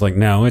 I was like,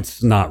 no,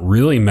 it's not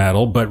really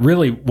metal. But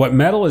really what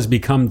metal has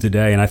become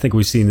today, and I think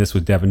we've seen this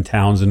with Devin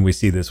Townsend. We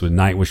see this with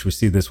Nightwish. We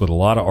see this with a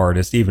lot of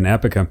artists, even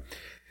Epica.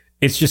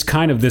 It's just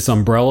kind of this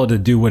umbrella to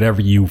do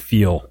whatever you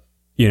feel.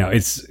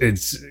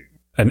 It's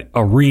an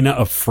arena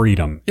of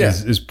freedom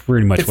is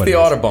pretty much what it is.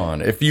 It's the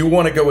Autobahn. If you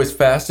want to go as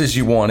fast as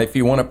you want, if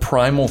you want a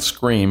primal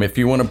scream, if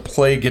you want to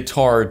play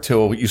guitar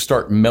till you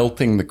start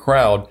melting the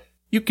crowd,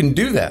 you can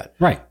do that.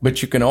 Right.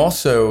 But you can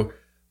also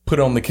put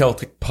on the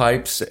Celtic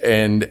pipes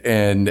and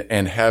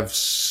have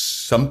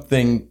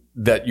something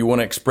that you want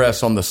to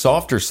express on the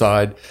softer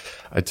side.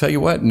 I tell you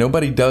what,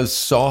 nobody does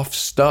soft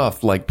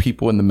stuff like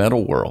people in the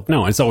metal world.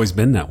 No, it's always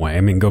been that way.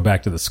 I mean, go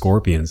back to the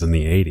Scorpions in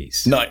the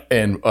 80s.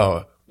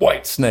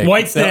 White Snake.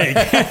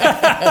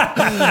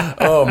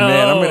 Oh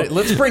man,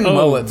 let's bring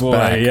mullets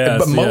back.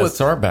 Yes, but mullets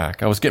are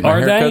back. I was getting my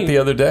haircut the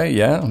other day,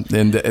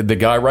 and the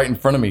guy right in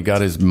front of me got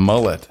his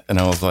mullet, and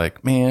I was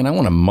like, man, I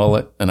want a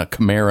mullet and a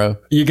Camaro.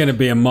 You're going to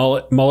be a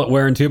mullet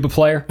wearing tuba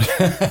player?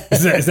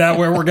 Is that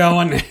where we're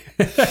going?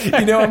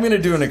 I'm going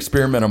to do an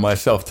experiment on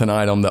myself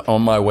tonight.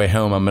 On my way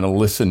home, I'm going to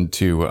listen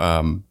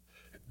to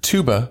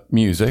tuba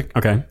music.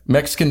 Okay.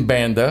 Mexican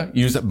banda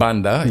uses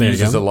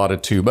a lot of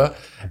tuba,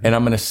 and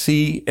I'm going to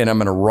see, and I'm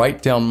going to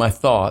write down my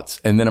thoughts,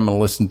 and then I'm going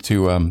to listen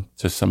to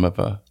some of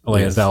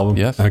Leia's album.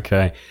 Yes.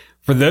 Okay.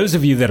 For those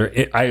of you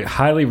I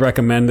highly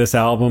recommend this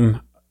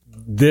album.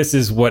 This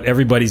is what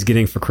everybody's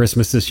getting for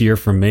Christmas this year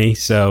from me.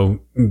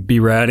 So be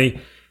ready.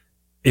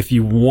 If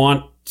you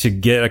want to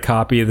get a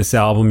copy of this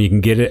album, you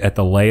can get it at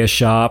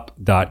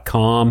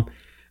theleiashop.com.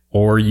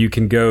 or you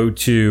can go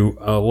to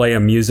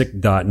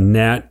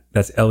leahmusic.net.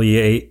 That's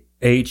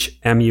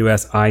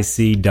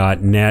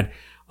LEAHMUSIC.net.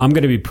 I'm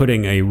going to be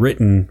putting a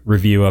written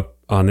review up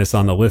on this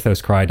on the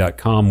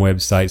lithoscry.com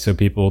website. So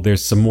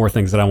there's some more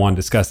things that I want to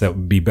discuss that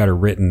would be better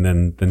written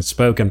than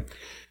spoken.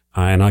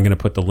 And I'm going to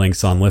put the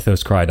links on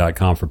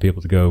lithoscry.com for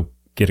people to go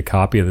get a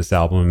copy of this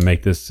album and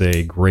make this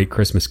a great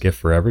Christmas gift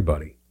for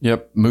everybody.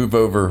 Yep. Move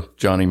over,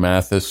 Johnny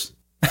Mathis.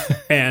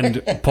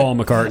 And Paul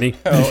McCartney.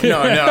 Oh,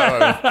 no.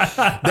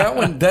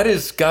 That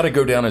has got to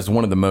go down as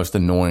one of the most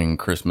annoying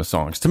Christmas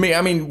songs. To me,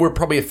 I mean, we're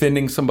probably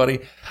offending somebody.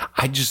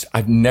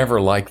 I've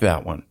never liked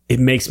that one. It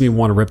makes me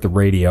want to rip the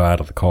radio out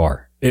of the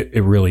car.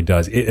 It really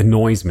does. It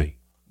annoys me.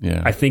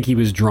 Yeah. I think he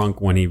was drunk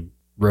when he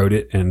wrote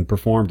it and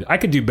performed it. I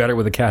could do better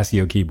with a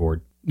Casio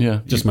keyboard.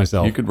 Yeah. Just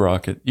myself. You could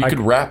rock it. You could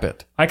rap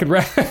it. I could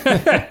rap.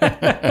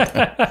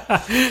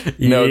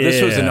 No,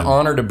 this was an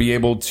honor to be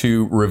able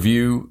to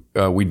review.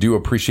 We do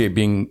appreciate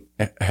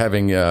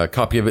having a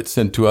copy of it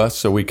sent to us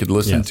so we could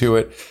listen to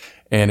it.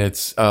 And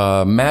it's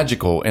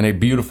magical and a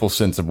beautiful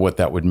sense of what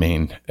that would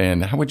mean.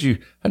 And how did you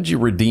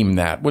redeem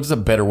that? What's a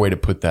better way to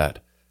put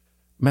that?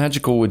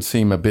 Magical would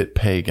seem a bit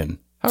pagan.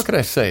 How could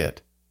I say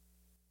it?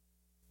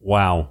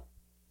 Wow.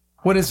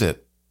 What is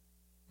it?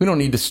 We don't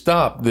need to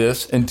stop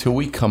this until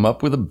we come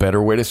up with a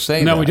better way to say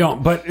that. No, we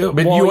don't. But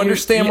you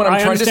understand what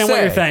I'm trying to say. I understand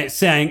what you're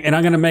saying. And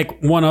I'm going to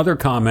make one other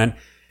comment,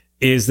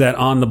 is that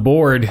on the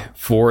board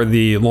for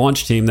the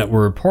launch team that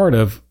we're a part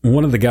of,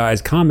 one of the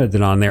guys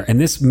commented on there, and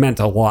this meant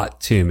a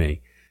lot to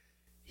me.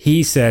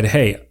 He said,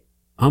 "Hey,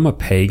 I'm a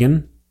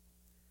pagan,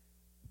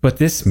 but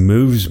this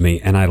moves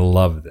me, and I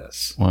love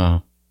this."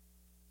 Wow.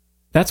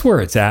 That's where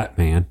it's at,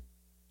 man.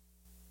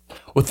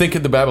 Well, think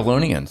of the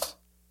Babylonians.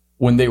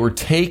 When they were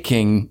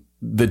taking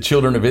the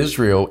children of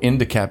Israel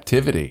into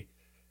captivity,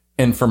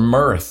 and for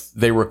mirth,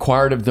 they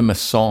required of them a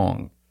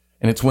song.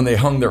 And it's when they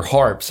hung their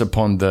harps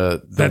upon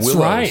the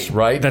willows,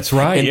 right? That's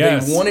right, and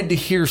yes. they wanted to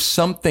hear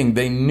something.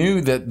 They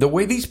knew that the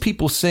way these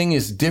people sing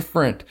is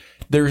different.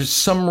 There's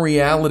some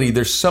reality.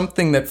 There's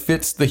something that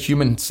fits the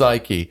human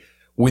psyche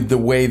with the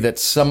way that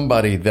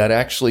somebody that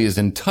actually is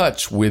in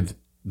touch with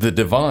the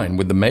divine,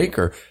 with the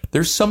maker.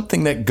 There's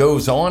something that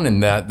goes on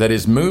in that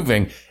is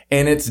moving.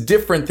 And it's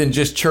different than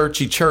just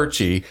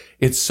churchy.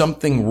 It's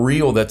something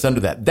real that's under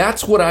that.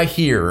 That's what I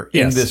hear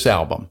in this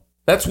album.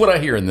 That's what I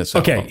hear in this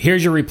album. Okay,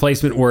 here's your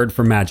replacement word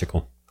for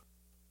magical.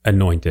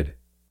 Anointed.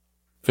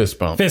 Fist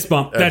bump. Fist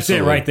bump. That's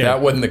Absolutely. it right there.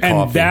 That wasn't the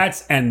coffee.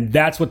 And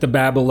that's what the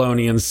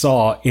Babylonians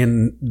saw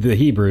in the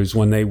Hebrews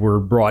when they were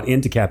brought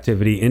into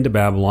captivity, into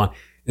Babylon,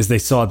 is they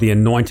saw the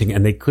anointing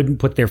and they couldn't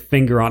put their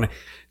finger on it.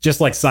 Just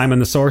like Simon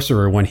the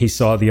sorcerer when he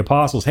saw the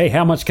apostles. Hey,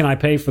 how much can I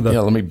pay for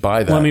let me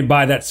buy that. Let me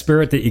buy that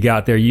spirit that you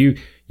got there. You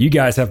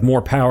guys have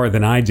more power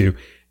than I do.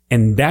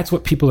 And that's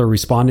what people are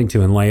responding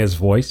to in Leah's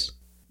voice.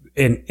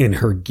 In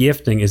her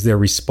gifting is they're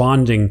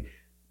responding.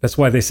 That's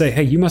why they say,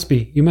 "Hey, you must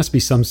be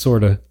some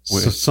sort of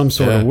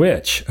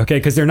witch." Okay,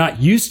 because they're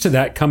not used to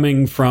that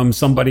coming from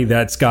somebody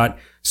that's got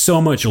so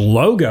much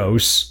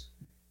logos.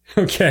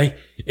 Okay,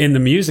 in the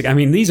music. I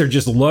mean, these are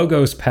just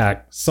logos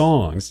packed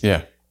songs.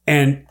 Yeah,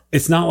 and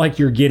it's not like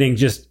you're getting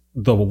just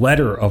the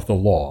letter of the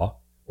law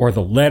or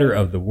the letter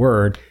of the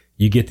word.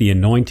 You get the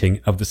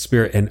anointing of the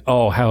Spirit, and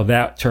how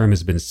that term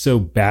has been so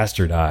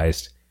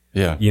bastardized.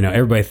 Yeah,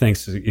 everybody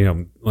thinks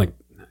like.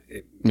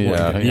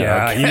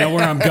 Yeah, you know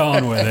where I'm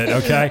going with it,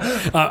 okay?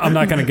 I'm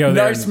not going to go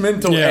there. Nice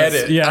mental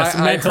edit. Yes,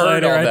 mental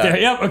edit right there.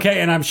 Yep,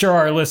 okay, and I'm sure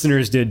our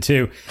listeners did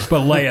too. But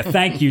Leah,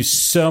 thank you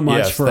so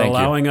much for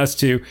allowing us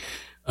to.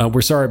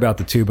 We're sorry about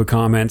the tuba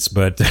comments,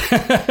 but...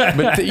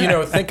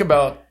 think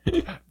about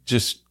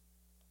just...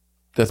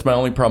 That's my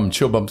only problem.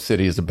 Chill Bump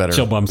City is a better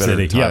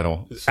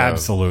title. Yep. So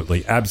absolutely.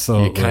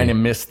 You kind of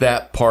missed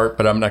that part,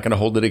 but I'm not going to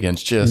hold it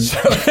against you. So,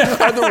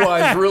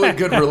 otherwise, really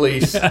good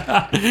release.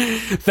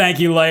 Thank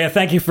you, Leah.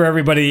 Thank you for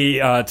everybody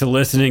to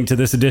listening to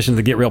this edition of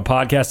the Get Real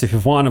podcast. If you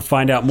want to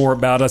find out more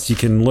about us, you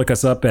can look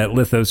us up at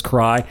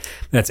Lithoscry.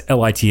 That's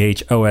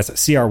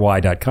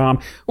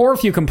LITHOSCRY.com. Or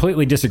if you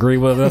completely disagree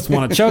with us,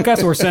 want to choke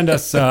us, or send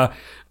us...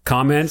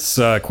 comments,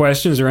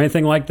 questions, or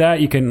anything like that,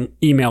 you can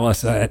email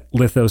us at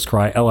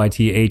lithoscry,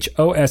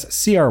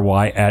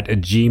 LITHOSCRY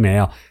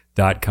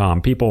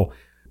 @gmail.com. People,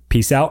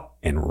 peace out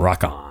and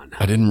rock on.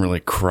 I didn't really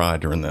cry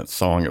during that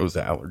song. It was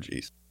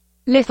allergies.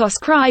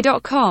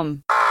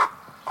 Lithoscry.com